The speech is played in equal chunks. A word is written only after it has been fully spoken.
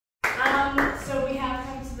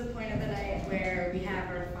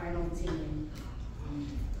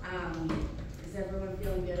Is everyone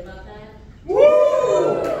feeling good about that?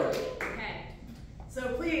 Woo! Okay.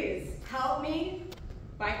 So please help me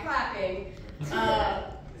by clapping.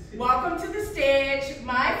 Welcome to the stage,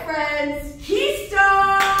 my friends,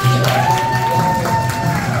 Keystone!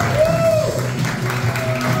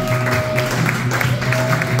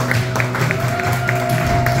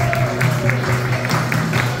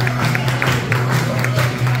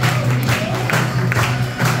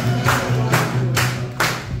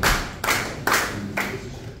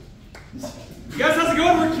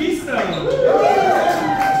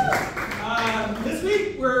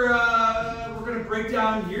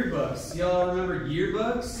 Yearbooks. Y'all remember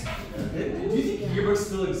yearbooks? Do you think yearbooks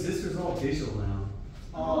still exist or is it all digital now?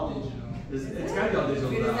 All digital. It's gotta be all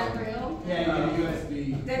digital now. Is that real? Yeah,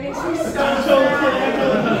 USB. That makes me so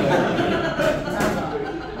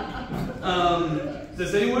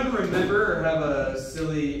Does anyone remember or have a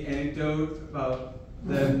silly anecdote about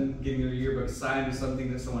them getting their yearbook signed or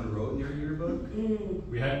something that someone wrote in your yearbook?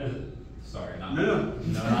 We had to. Sorry, not No.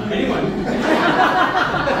 anyone.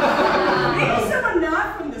 Maybe someone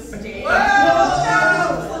not from the state.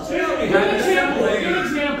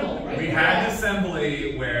 We had an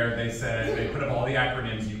assembly where they said they put up all the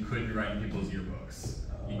acronyms you could be writing people's yearbooks.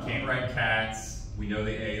 You can't write cats. We know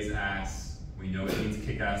the A is ass. We know it means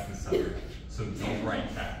kick ass this summer. So don't write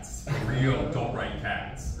cats. For real, don't write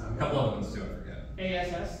cats. A couple other ones too, I forget.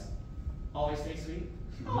 ASS, always stay sweet.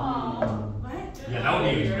 Oh, what? Yeah, that one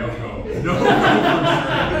needs no go. No.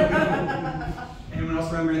 Anyone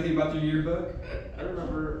else remember anything about their yearbook? I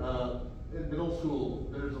remember in middle school,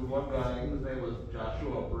 there's one guy whose name was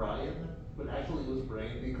Joshua Bryan, but actually it was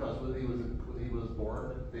Brain because when he was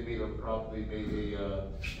born, they made a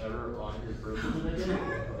error on his birth certificate,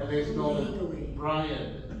 and they spelled it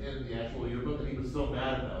Brian in the actual yearbook, and he was so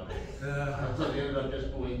mad about it. And so they ended up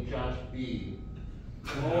just going Josh B.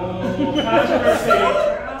 Oh,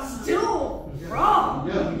 controversy. Still wrong.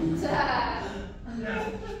 Yeah.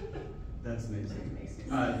 That's amazing.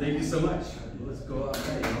 Thank you so much. Let's go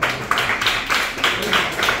outside.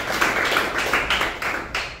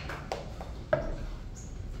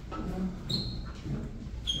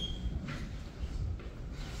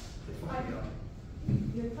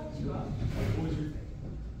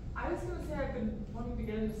 I was going to say I've been wanting to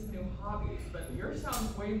get into some new hobbies, but yours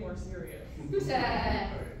sounds way more serious.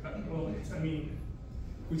 Well, I mean,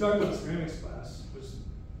 we talked about the ceramics class, which was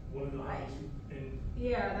one of the hobbies.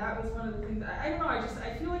 Yeah, that was one of the things. I don't know, I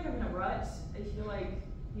feel like I'm in a rut. I feel like,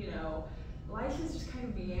 life is just kind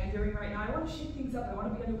of meandering right now. I want to shake things up. I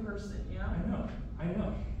want to be a new person, I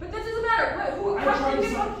know. But that doesn't matter. How can you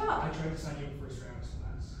get fucked up? I tried to sign you up for a ceramics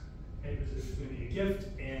class. And it was going to be a gift,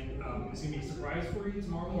 and it was going to be a surprise for you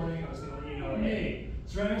tomorrow morning. I was going to let you know, hey,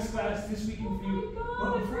 ceramics class this weekend for you. Oh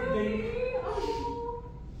my God, really? Oh,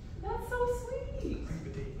 that's so sweet.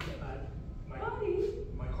 But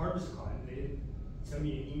my card was declined. They didn't send me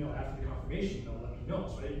an email after the confirmation email to let me know.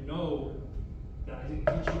 So I didn't know that I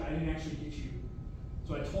didn't actually get you.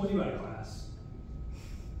 So I told you about a class.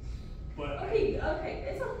 But Okay, it's okay.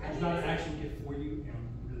 It's not an actual gift for you, and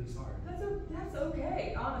I'm really sorry. That's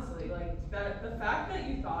okay, honestly. Like the fact that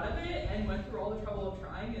you thought of it and went through all the trouble of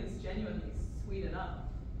trying is genuinely sweet enough.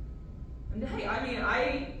 And hey, I mean,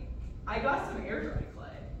 I got some air dry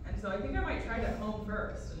clay, and so I think I might try it at home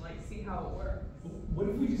first and see how it works. What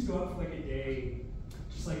if we just go out for a day,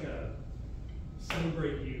 just a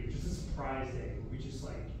celebrate you, just a surprise day, where we just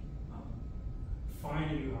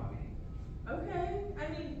find a new hobby? Okay, I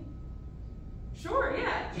mean, sure,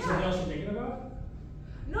 yeah. Something else you're thinking about?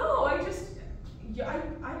 No, I'm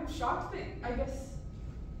shocked that I guess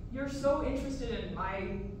you're so interested in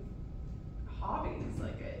my hobbies.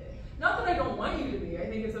 Not that I don't want you to be. I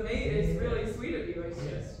think it's amazing. It's really sweet of you. It's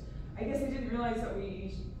just, I guess I didn't realize that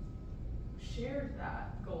we shared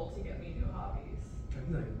that goal to get me new hobbies.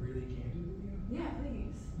 Can I be really candid with you? Yeah,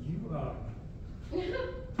 please.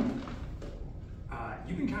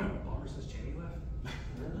 You've been kind of a bummer since Jamie left.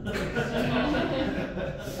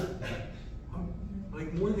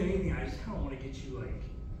 More than anything, I just kind of want to get you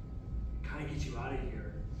out of here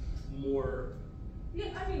more. Yeah,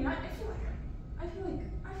 I mean, I feel like I've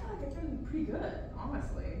been pretty good,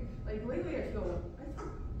 honestly. Lately, I feel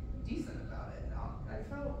decent about it.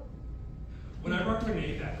 When I brought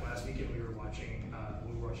Renee back last weekend, we were watching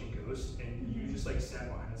Ghost, and you just sat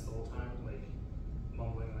behind us the whole time,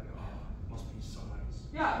 mumbling oh, it must be so nice.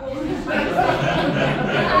 Yeah, well,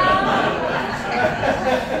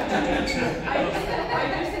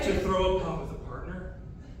 to throw a pop with a partner.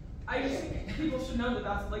 I just think people should know that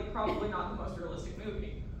that's probably not the most realistic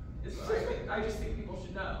movie. Is what I think. I just think people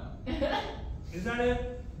should know. Is that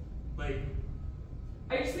it?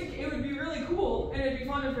 I just think it would be really cool, and it'd be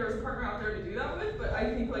fun if there was a partner out there to do that with, but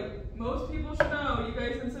I think like most people should know, you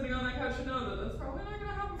guys been sitting on that couch should know that that's probably not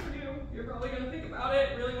gonna happen for you. You're probably gonna think about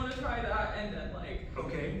it, really wanna try that, and then like,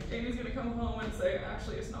 Okay. Jamie's gonna come home and say,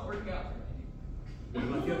 actually it's not working out for me. What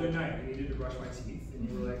about the other night? I needed to brush my teeth, and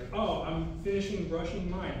you were like, "Oh, I'm finishing brushing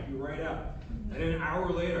mine. I'll be right out." And then an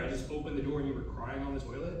hour later, I just opened the door, and you were crying on the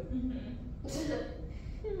toilet.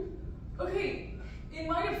 Okay, in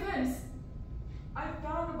my defense, I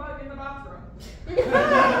found a bug in the bathroom.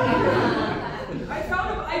 I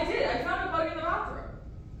found a bug in the bathroom.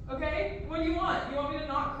 Okay? What do you want? You want me to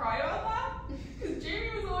not cry about that? Because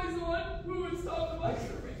Jamie was always the one who would stop the bugs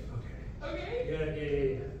for me. Okay?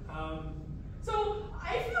 Yeah. So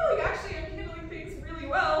I feel like actually I'm handling things really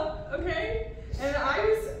well, okay? And I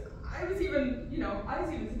was even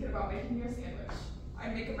thinking about making you a sandwich.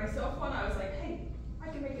 I'm making myself one. I was like, hey, I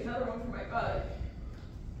can make another one for my bug.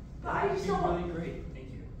 But I just don't. Really great.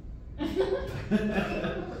 Thank you.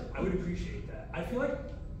 I would appreciate that. I feel like,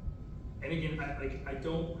 and again, I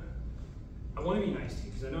want to be nice to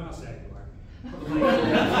you because I know how sad you are.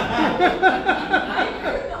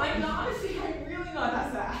 But I'm honestly, I'm really not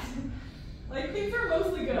that sad. Like, things are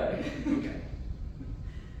mostly good. Okay.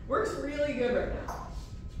 Works really good right now.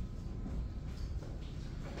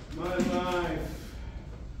 My life.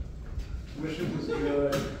 Wish it was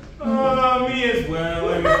good. Oh, me as well.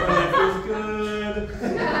 I mean, my life was good.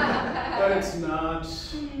 But it's not.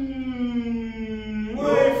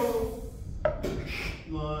 Life.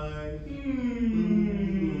 Life.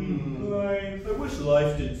 Life. I wish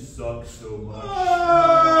life didn't suck so much.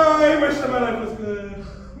 I wish that my life was good.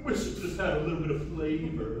 I wish it just had a little bit of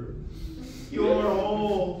flavor. You're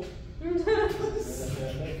old.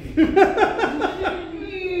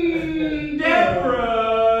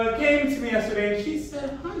 Deborah came to me yesterday and she said,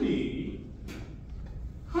 honey,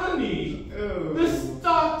 Oh. the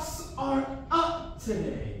stocks are up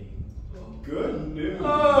today. Good news.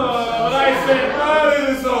 Oh, and I said, oh,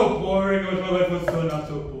 this is so boring. I wish my life was so not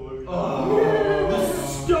so boring. The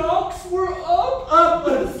stocks were Up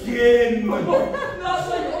again. Not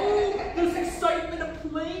like, oh, there's excitement, a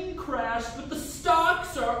plane crash, but the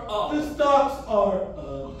stocks are up. The stocks are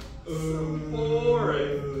up. So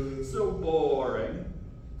boring. So boring.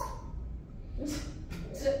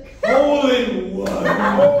 Hole in one.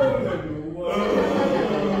 Hole in one.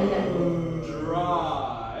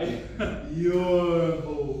 Dry. Your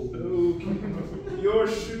hole. Your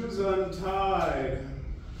shoes untied.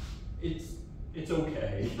 It's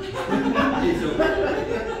okay. It's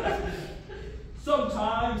okay.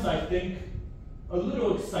 Sometimes I think a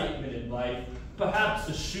little excitement in life, perhaps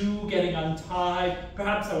a shoe getting untied,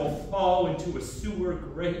 perhaps I will fall into a sewer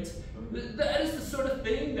grate. That is the sort of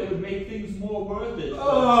thing that would make things more worth it.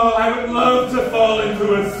 Oh, I would love to fall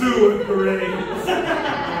into a sewer grate.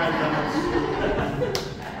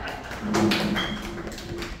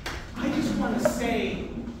 I just want to say,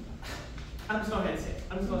 I'm just going to say it.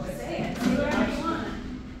 I'm just going to say it. Say whatever you want.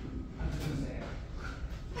 I'm just going to say it.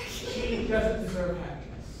 She doesn't deserve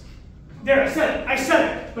happiness. There, I said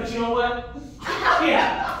it. But you know what?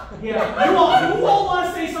 Yeah. You all want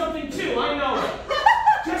to say something too. I know it.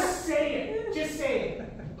 Just say it. Just say it.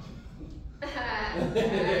 See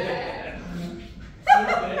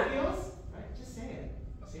how good it feels? Right? Just say it.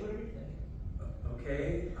 Say whatever you think.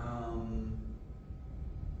 Okay,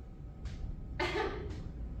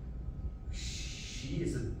 she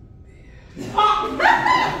is a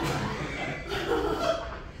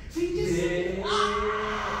See, just say it. Oh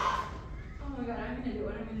my god, I'm gonna do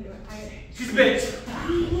it. she's a bitch.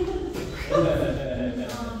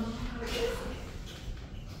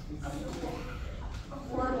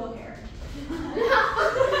 Horrible hair.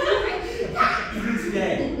 Even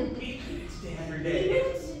today. Every day.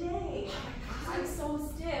 Even today. I'm so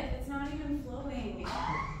stiff. It's not even flowing.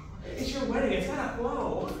 It's your wedding. It's gotta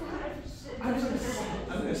flow. I'm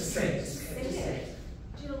gonna say it. Say it.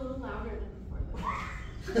 Do it a little louder than before.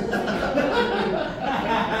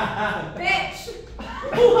 Bitch!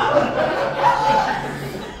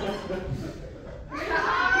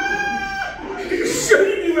 You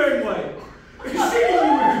shouldn't be wearing white. You shouldn't be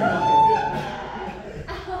wearing white.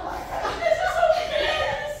 This is so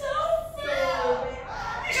bad. So bad.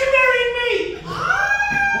 You should marry me. I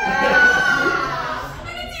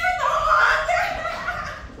can see your thong!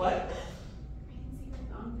 What? I can see your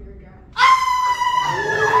thong through your dress.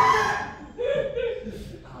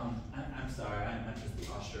 I'm sorry. I'm just the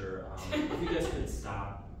usher. If you guys could stop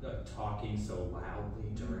talking so loudly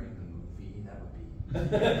during the movie, that would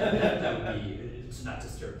be to not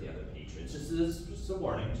disturb the other patrons. Just a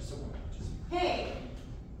warning. Just a warning. Hey,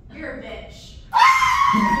 you're a bitch.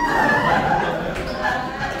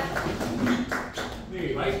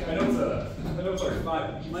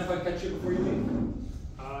 mind if I catch you before you leave?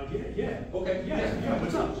 Yeah. Okay. Yeah.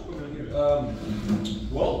 What's up?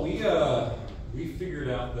 Well, we figured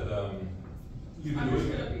out that you've been I'm just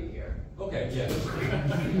doing gonna be here. Okay. Yeah.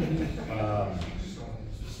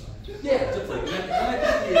 Yeah, just like that. And I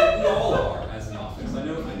think we all are as an office. I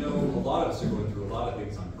know a lot of us are going through a lot of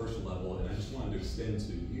things on a personal level, and I just wanted to extend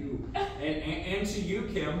to you and to you,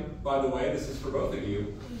 Kim. By the way, this is for both of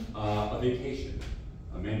you. A vacation,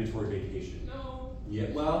 a mandatory vacation. No. Yeah.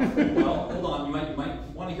 Well, hold on. You might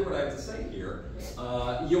want to hear what I have to say here.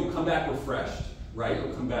 You'll come back refreshed, right?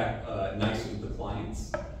 You'll come back nice with the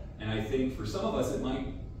clients, and I think for some of us it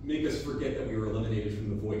might make us forget that we were eliminated from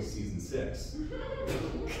The Voice season 6.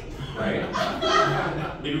 Right?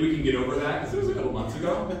 Maybe we can get over that because it was a couple months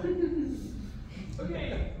ago.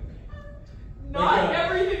 Okay. Not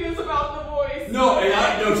everything is about The Voice. No,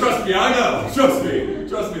 trust me, I know. Trust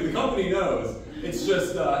me, the company knows. It's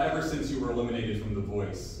just ever since you were eliminated from The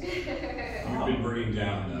Voice, you've been bringing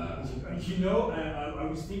down. I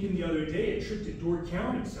was thinking the other day, a trip to Door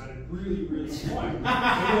County sounded really, really fun. Maybe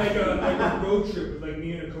like a road trip with like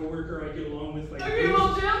me and a coworker I get along with. Like. Okay,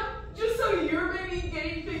 well, Jim, just so you're maybe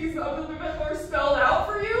getting things a little bit more spelled out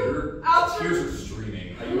for you. Your tears are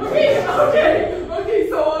streaming. Okay.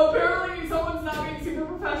 So apparently someone's not being super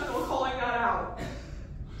professional calling that out.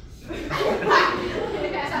 But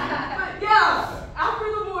yeah, after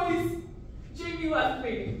The Voice, Jamie left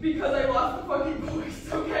me because I lost the fucking voice,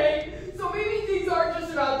 okay? So maybe things aren't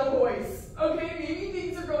just about The Voice, okay? Maybe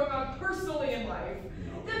things are going on personally in life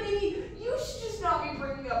that maybe you should just not be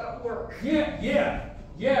bringing up at work. Yeah. We're gonna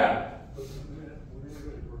go to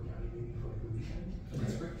Door County maybe for like a weekend.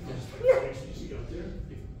 That's great. Just get out there.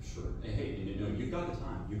 Sure. Hey, you've got the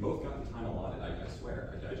time. You both got the time allotted. I swear.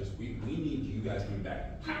 We need you guys coming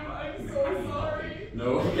back. Jim, I'm so sorry.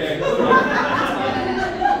 No. Okay.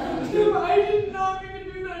 Jim, I did not mean to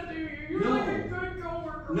do that to you. You're like a good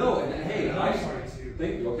coworker. No, and hey, I'm sorry too.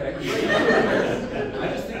 Okay.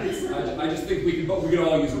 I just think we could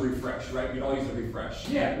all use a refresh, right? We could all use a refresh.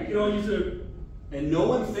 Yeah, we could all use a. And no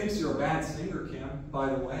one thinks you're a bad singer, Kim, by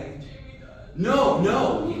the way. Jamie does. No.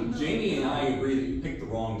 Jamie and I agree that you picked the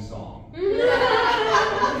wrong song for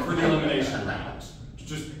the elimination round.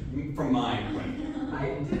 Just from my point of view. I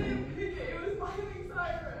didn't pick it. It was Miley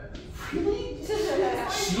Cyrus. Really?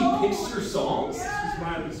 She picks your songs? This is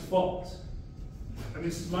Miley's fault. I mean,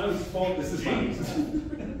 this is Miley's fault. This is Miley's.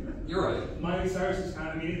 You're right. Miley Cyrus is kind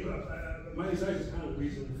of. Miley Cyrus is kind of the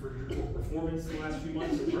reason for your poor performance in the last few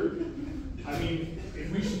months at work. I mean,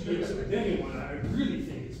 if we should be upset with anyone, I really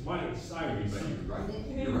think it's Miley Cyrus.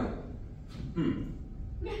 You're right.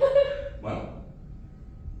 Well,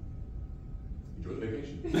 enjoy the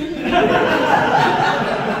vacation. Do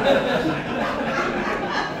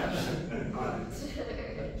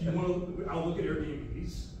you want to? I'll look at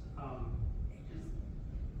Airbnbs. I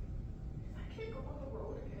can't go on the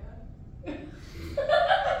road again.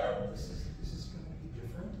 This is going to be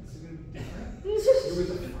different. You're with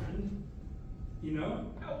a friend, you know?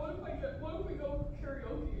 What if we go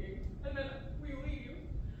karaoke and then we leave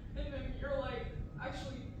and then you're like,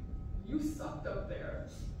 actually, you sucked up there,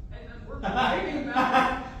 and then we're driving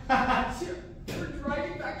back. We're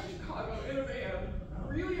driving back to Chicago in a van,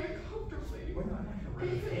 really uncomfortably. We're not going to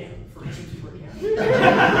rent a van for each of you again. We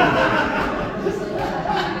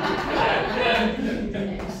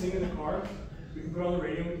can sing in the car. We can put on the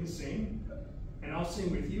radio. We can sing, and I'll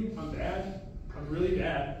sing with you. I'm bad. I'm really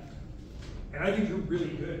bad, and I think you're really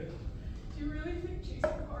good. Do you really think Chasing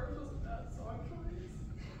Cars was a bad song choice?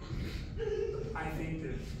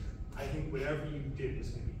 I think whatever you did was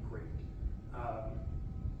going to be great.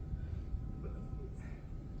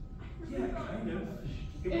 Yeah, kind of.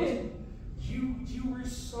 It wasn't. You were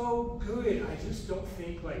so good. I just don't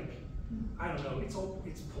think like. I don't know.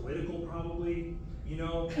 It's political probably. You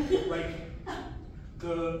know, like the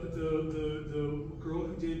girl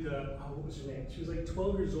who did what was her name? She was like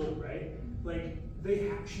 12 years old, right? Like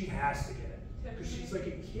she has to get it because she's like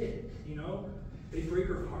a kid. You know. They break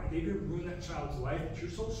her heart. They could ruin that child's life. But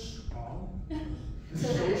you're so strong. You're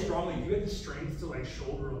so strong. Like you had the strength to like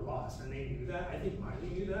shoulder a loss, and they knew that. I think Miley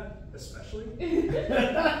knew that, especially.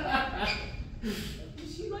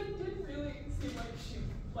 She like did really seem like she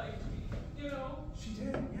liked me, you know? She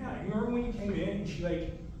did. Yeah. You remember when you came in and she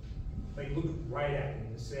like looked right at me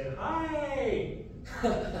and said, "Hi." It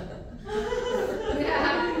was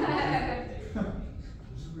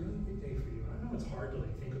a really big day for you. I know it's hard to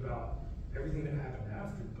like think about everything that happened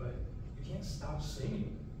after, but you can't stop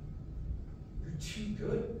singing. You're too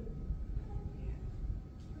good.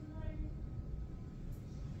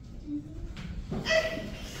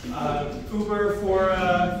 Uber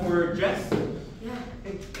for Jess? Yeah. Hey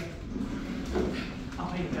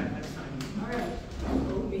I'll pay you back next time. Alright,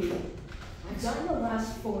 Obi. I've gotten the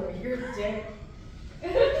last 4. You're a dick.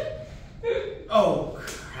 Oh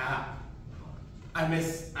crap! I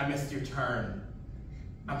missed your turn.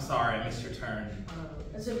 I'm sorry, I missed your turn.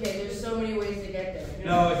 That's okay, there's so many ways to get there.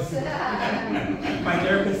 No, it's my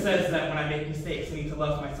therapist says that when I make mistakes, I need to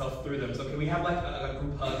love myself through them. So can we have like a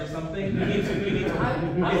group hug or something? We need to. Is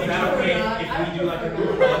that okay if we do like a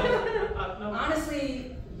group hug? No.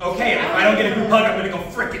 Honestly. Okay, if I don't get a group hug, I'm gonna go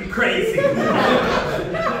freaking crazy.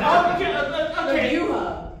 Okay, you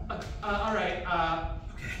hug. All right.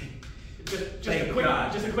 Okay.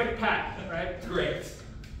 Just a quick pat, right? Great.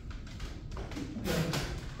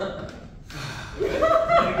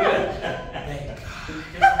 Very good. Thank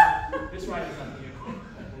God. This ride is on you.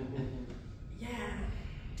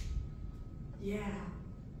 Yeah.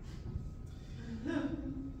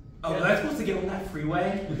 Oh, was I supposed to get on that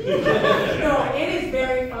freeway? No, it is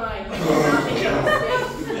very fine. You cannot make a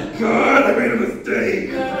mistake. God, I made a mistake.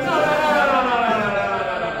 No.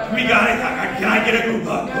 We got it. Can I get a group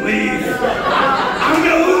hug, please? I'm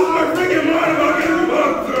gonna lose my freaking mind if I get a group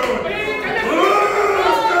hug soon.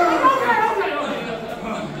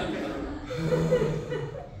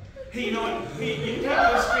 Hey, you know what? You can go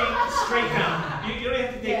straight down. You don't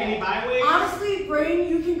have to take any byways. Honestly, Brain,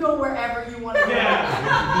 you can go wherever you want to go.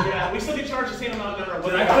 Yeah. We still get charged the same amount no matter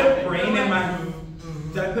what. Did I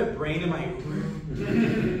put brain in my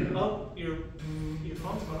Oh, your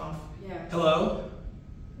phone's going off. Yeah. Hello?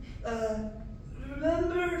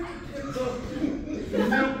 Remember to pick up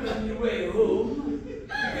milk on your way home,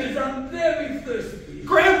 because I'm very thirsty.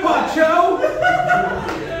 Grandpa Joe!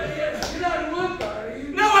 Yes, you're not at work, are you?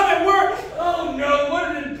 No, I'm at work! Oh no, what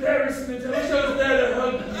an embarrassment. I wish I was there to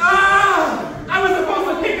hug you. Ah! I was supposed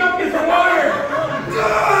to pick up his water!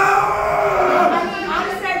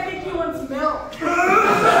 Honestly, I think he wants milk.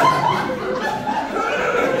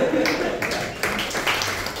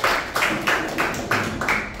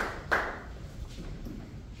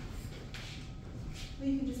 Well,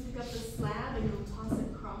 you can just pick up the slab and you'll toss it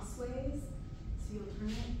crossways. So you'll turn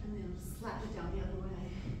it and then slap it down the other way.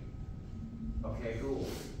 Okay, cool.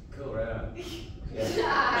 Cool, right on.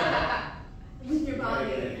 With your body.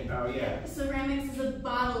 Oh, yeah. Ceramics is a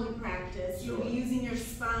bodily practice. You'll be using your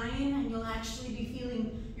spine and you'll actually be feeling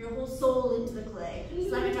your whole soul into the clay.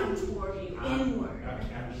 Slap it down toward you, inward.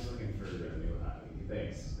 I'm just looking for a new hobby.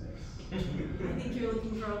 Thanks. I think you're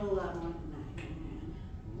looking for a whole lot more than that, young man.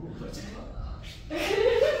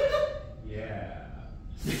 Yeah.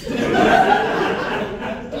 Did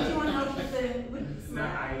you want help with the No, I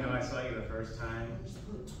know. I saw you the first time. Just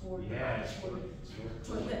pull it toward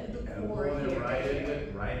Toward the and core pull it here.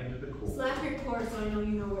 right into the core. Slap your core so I know you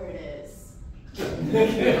know where it is.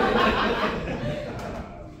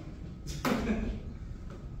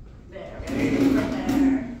 There, right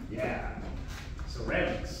there. Yeah.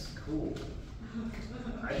 Ceramics. Cool.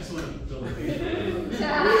 I just want to build a big.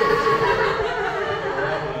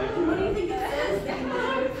 What do you think it says that you want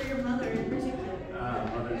to do for your mother in particular?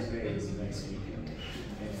 Mother's Day is next weekend.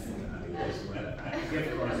 And I gift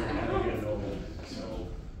cards are going to get old, so.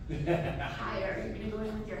 Higher. You're going to go in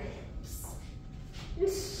with your hips.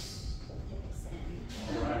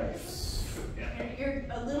 Alright. You're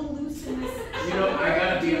a little loose in this. You know, I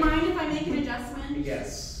gotta Do you mind if I make an adjustment?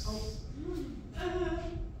 Yes. Oh.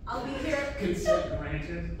 I'll be here. Consent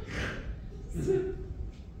granted. Just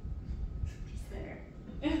there.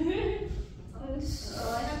 That's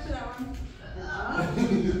all I have for that one.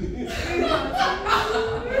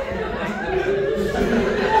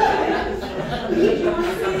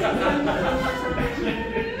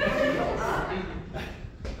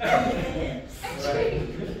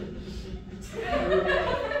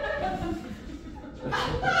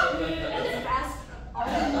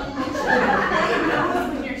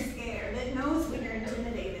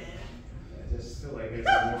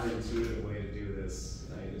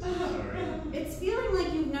 It's feeling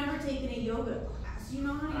like you've never taken a yoga class. You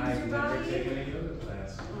know how to use your body? I've never taken a yoga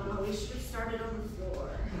class. Oh, we should have started on the floor.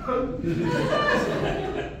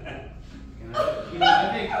 I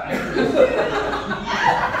think.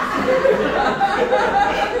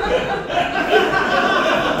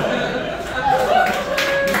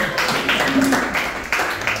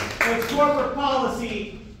 It's corporate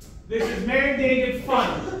policy. This is mandated fun.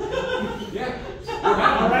 Yeah.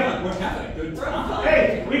 All right. We're having a good time.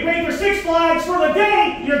 Hey, we paid for 6 Flags for the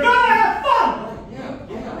day. You're gonna have fun. Yeah.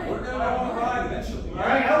 We're gonna have a ride eventually. All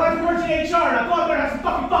right. I like to work in HR. Now go out there and have some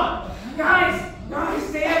fucking fun.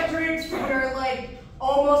 Guys, they have drinks that are like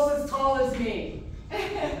almost as tall as me.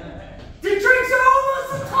 The drinks are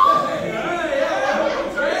almost as tall!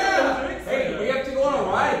 Yeah. Hey, we have to go on a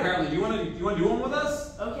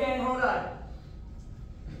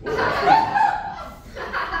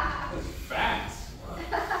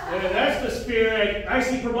I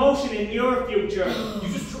see promotion in your future. You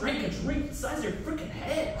just drank a drink the size of your freaking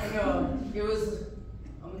head. I know. It was.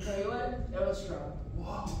 I'm gonna tell you what. It was strong.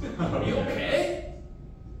 Whoa. Are you okay?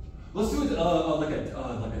 Let's do it like a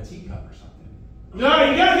teacup or something. No,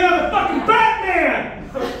 you gotta get on the fucking Batman!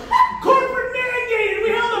 Corporate mandated! We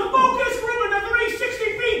held a focus group another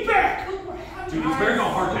 360 feet back! Dude, he's bearing a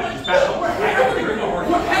hard man. He's back. He's bearing a hard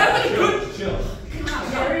man. We're having a good. Chill.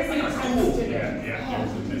 Jerry's intense today.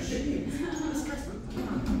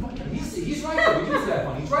 He's right though. He does that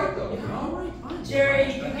fun. He's right though.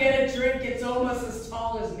 Jerry, you can get a drink. It's almost as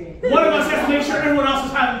tall as me. One of us has to make sure everyone else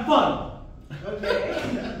is having fun.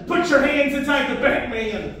 Okay. Put your hands inside the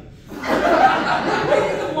Batman.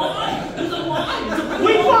 There's a line. There's a line.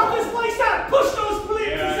 We walk this place out. Push those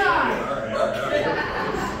flips aside.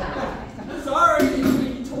 I'm sorry.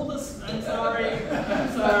 You told us. I'm sorry. I'm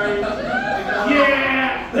sorry.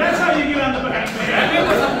 Yeah, that's how you get on the Batman.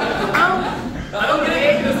 I don't get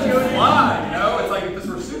it. Just do it. Fly, you know? It's like if this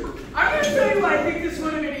were super. I'm gonna tell you what. I think this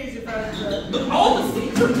would have been easier if I was Look, all the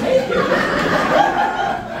seats are taken.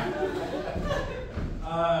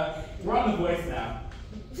 We're on The Voice now.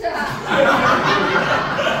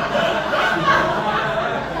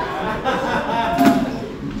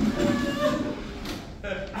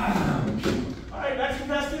 Alright, next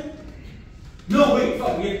contestant. No, wait,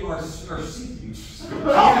 fuck, we have our seats. That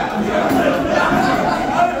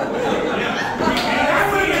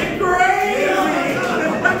would have been crazy!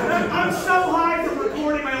 I'm so high from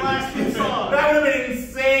recording my last hit song. That would have been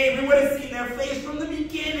insane. We would have seen their face from the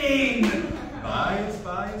beginning. Bias.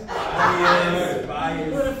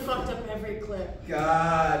 You would have fucked up every clip.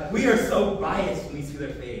 God, we are so biased when we see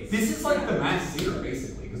their face. This is like the Masked Singer,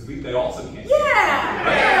 basically, because they also can't.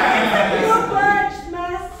 Yeah! Your bunch,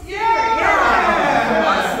 mess. Yeah.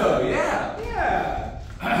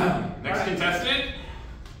 Next contestant.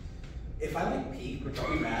 If I like peek, would you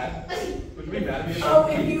be mad? Would you be mad at me? Oh,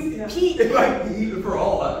 if you peek. If I peek for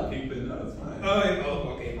all that, peek, then no, it's fine.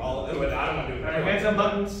 Oh, okay. All of it. I don't want to do it. Alright, hands on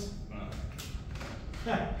buttons.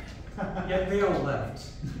 Yet they all left.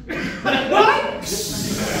 What?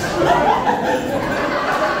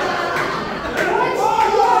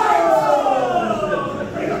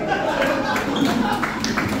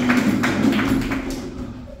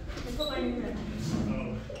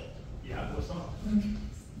 Yeah, what's up? This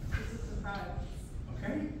is a surprise.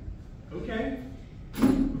 Okay.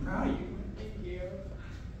 I'm proud of you. Thank you.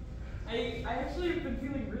 I actually have been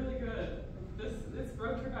feeling really good. This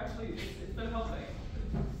road trip actually, it's been helping.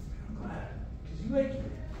 I'm glad. Because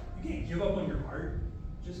you can't give up on your art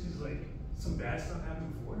just because like some bad stuff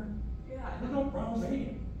happened before. Yeah. Look how Ronald's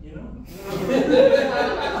hating, you know?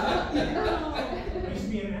 I used to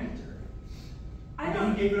be an actor. And then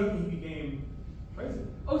he gave it up and he became president.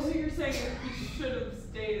 Oh, so you're saying that he should have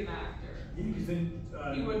stayed an actor? Yeah, because then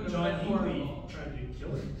He wouldn't have John been Hinckley horrible. tried to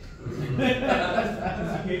kill him. Because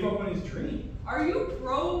he gave up on his dream. Are you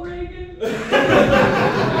pro Reagan?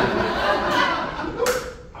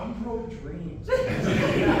 I'm pro dreams.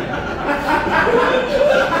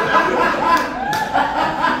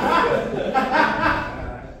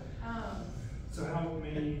 So how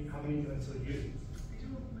many until you? I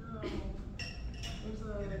don't know. There's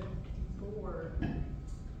a board.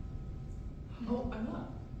 Oh, I'm up.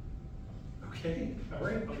 Okay, all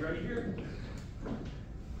right, I'll be right here.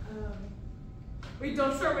 Wait,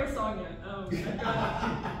 don't start my song yet.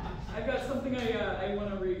 I've got something I want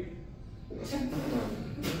to read.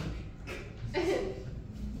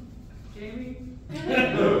 Jamie, you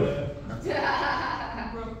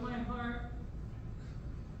broke my heart,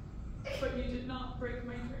 but you did not break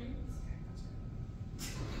my dreams.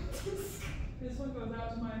 This one goes out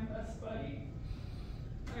to my best buddy,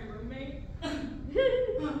 my roommate, and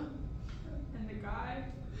the guy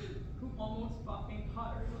who almost bought me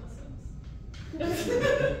pottery lessons.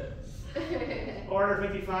 Order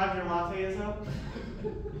 55, your latte is up.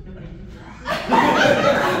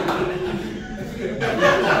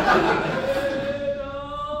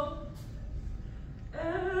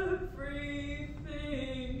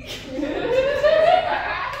 Everything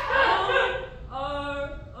on our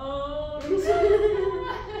own.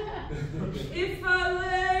 If I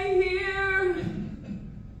lay here,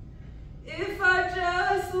 if I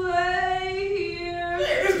just lay here.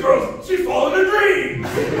 Hey, this girl, she's falling a dream.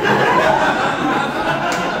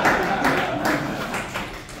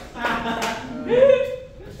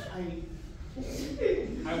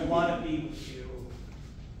 I want to be with you.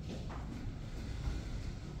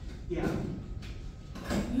 Yeah.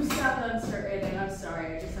 You sound uncertain, and I'm sorry.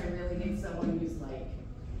 I really need someone who's like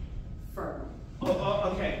firm.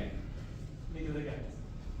 Oh, okay. Let me do it again.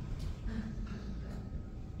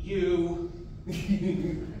 You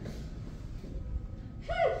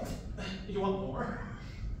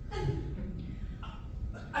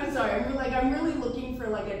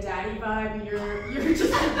You're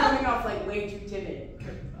just coming off like way too timid.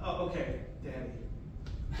 Oh, okay, Daddy.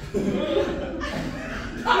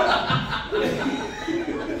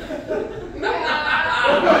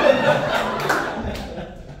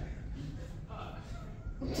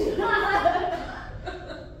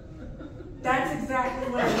 That's exactly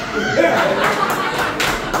what Alright,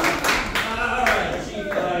 Chief,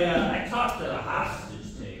 I talked to the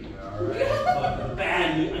hostage taker, alright? But the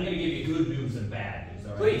bad news, I'm gonna give you good news and bad news,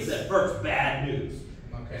 alright? He said first, bad news.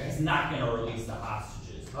 Okay. He's not gonna release the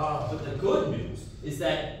hostages. Oh. But the good news is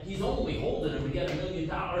that he's only holding them to get $1 million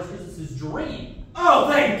because it's his dream. Oh,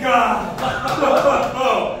 thank God!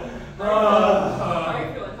 How are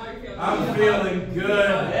you feeling? How are you feeling? I'm feeling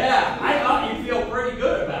good. Yeah, I thought you'd feel pretty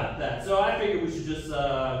good about that. So I figured we should just,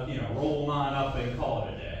 roll on up and call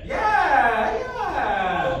it a day.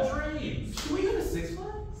 Yeah. All dreams. Should we go to Six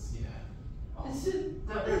Flags? Yeah.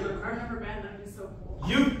 I've never been. That'd be so cool.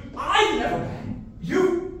 I've never been.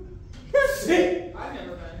 Sick. I've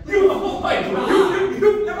never been. Oh my God.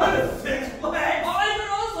 You've never been to Six Flags? I've been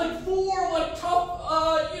on like 4 like tough,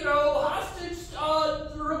 hostage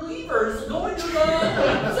relievers going to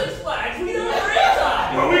the Six Flags. We had a great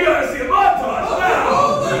time. Well, we gotta see a montage now.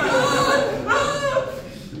 Oh my God.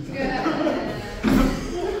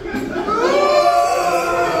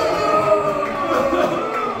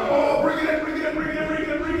 Oh, bring it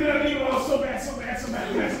in. You all so bad.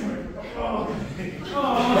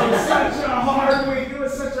 Oh, such a hard week. It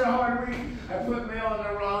was such a hard week. I put mail in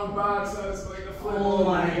the wrong box. I was like a flip. Oh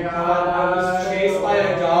my God, I was chased by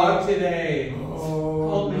a dog today.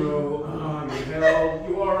 Oh, no. Hell,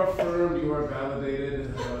 you are affirmed. You are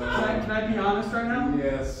validated. Can I be honest right now?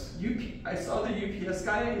 Yes. I saw the UPS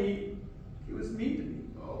guy and he was mean to me.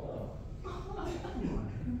 Oh.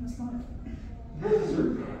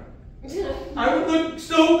 I would look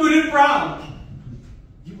so good in brown.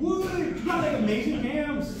 You would. You got like amazing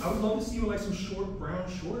hams. I would love to see you with like some short brown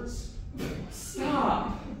shorts.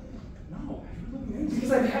 Stop. No, you would look amazing.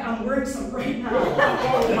 Because I'm wearing some right now.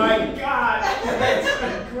 Oh my God. That's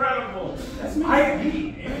incredible. That's me,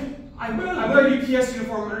 man. I wear a UPS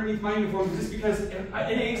uniform underneath my uniform just because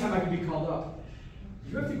at any time I could be called up.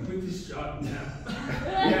 You have to quit this job now.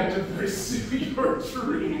 You have to pursue your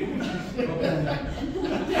dream.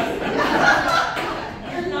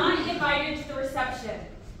 You're not invited to the reception.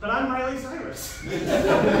 But I'm Miley Cyrus. Miley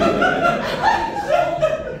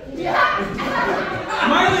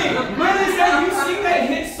said you sing that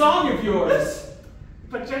hit song of yours.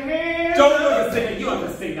 Put your hands. Don't you have to sing it. You have to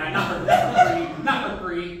sing that. Not for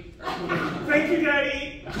free. Thank you,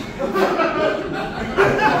 Daddy.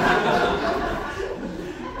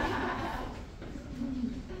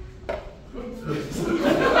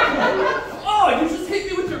 Oh, you just hit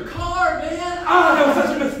me with your car, man. Oh, that was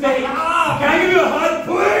such a mistake. Can I give you a hug,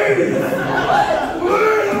 please?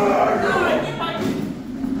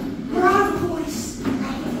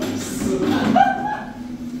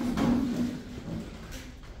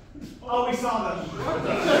 Oh, we saw them.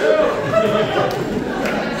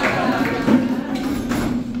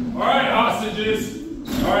 Alright, hostages.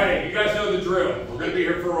 Alright, you guys know the drill. We're going to be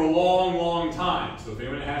here for a long, long time. So if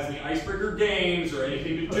anyone has any icebreaker games or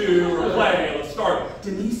anything to do or play, let's start.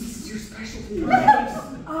 Denise, this is your specialty.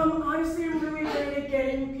 Honestly, I'm really great at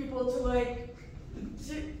getting people to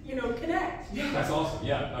connect. Yeah, that's awesome.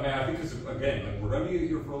 Yeah, I mean, I think because again, we're going to be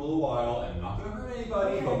here for a little while, and I'm not going to hurt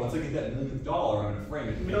anybody. But once I get that $1 million, I'm going to frame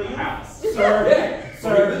it in the house. Sir,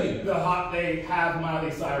 Sir, they have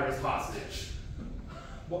Miley Cyrus hostage.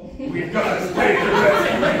 We've got to stay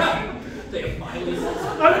They have Miley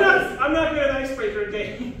Cyrus. I'm not good at icebreaker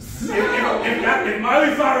games. If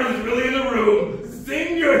Miley Cyrus is really in the room,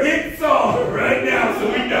 sing your hit song right now so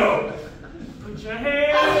we know. Put your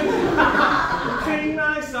hands. Sing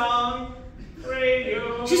my song.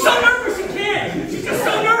 Radio. She's so nervous she can't. She's just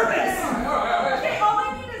so nervous. Okay, all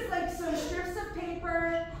I need is like some strips of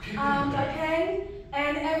paper, a pen,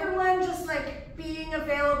 and everyone just like being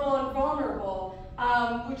available and vulnerable.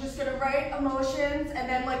 We're just gonna write emotions, and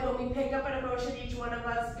then like when we pick up an emotion, each one of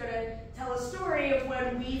us is gonna tell a story of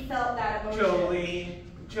when we felt that emotion. Jolie.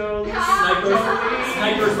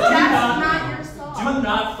 Snipers, That's not your song. do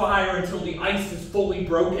not fire until the ice is fully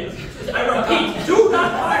broken. I repeat, do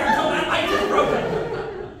not fire until that ice is broken.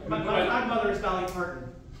 My mother is Dolly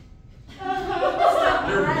Parton.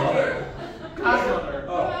 your mother? Godmother.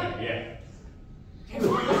 Oh, yeah.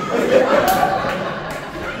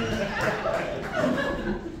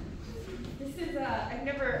 This is I've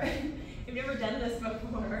never done this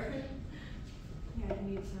before. Yeah, you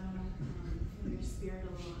need to feel your spirit a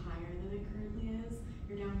little higher than it currently is.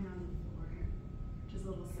 You're down here on the floor, which is a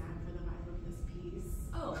little sad for the vibe of this piece.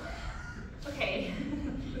 Oh. Okay.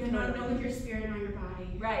 Yeah, no, with your spirit, not your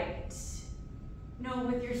body. Right. No,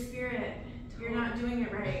 with your spirit. You're not doing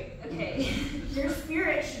it right. Okay. Your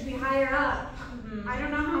spirit should be higher up. Mm-hmm. I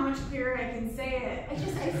don't know how much clearer I can say it.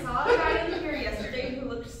 I saw a guy in here yesterday who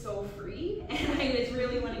looked so free, and I was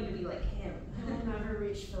really wanting to be like him. I'll never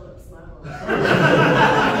reach Philip's level.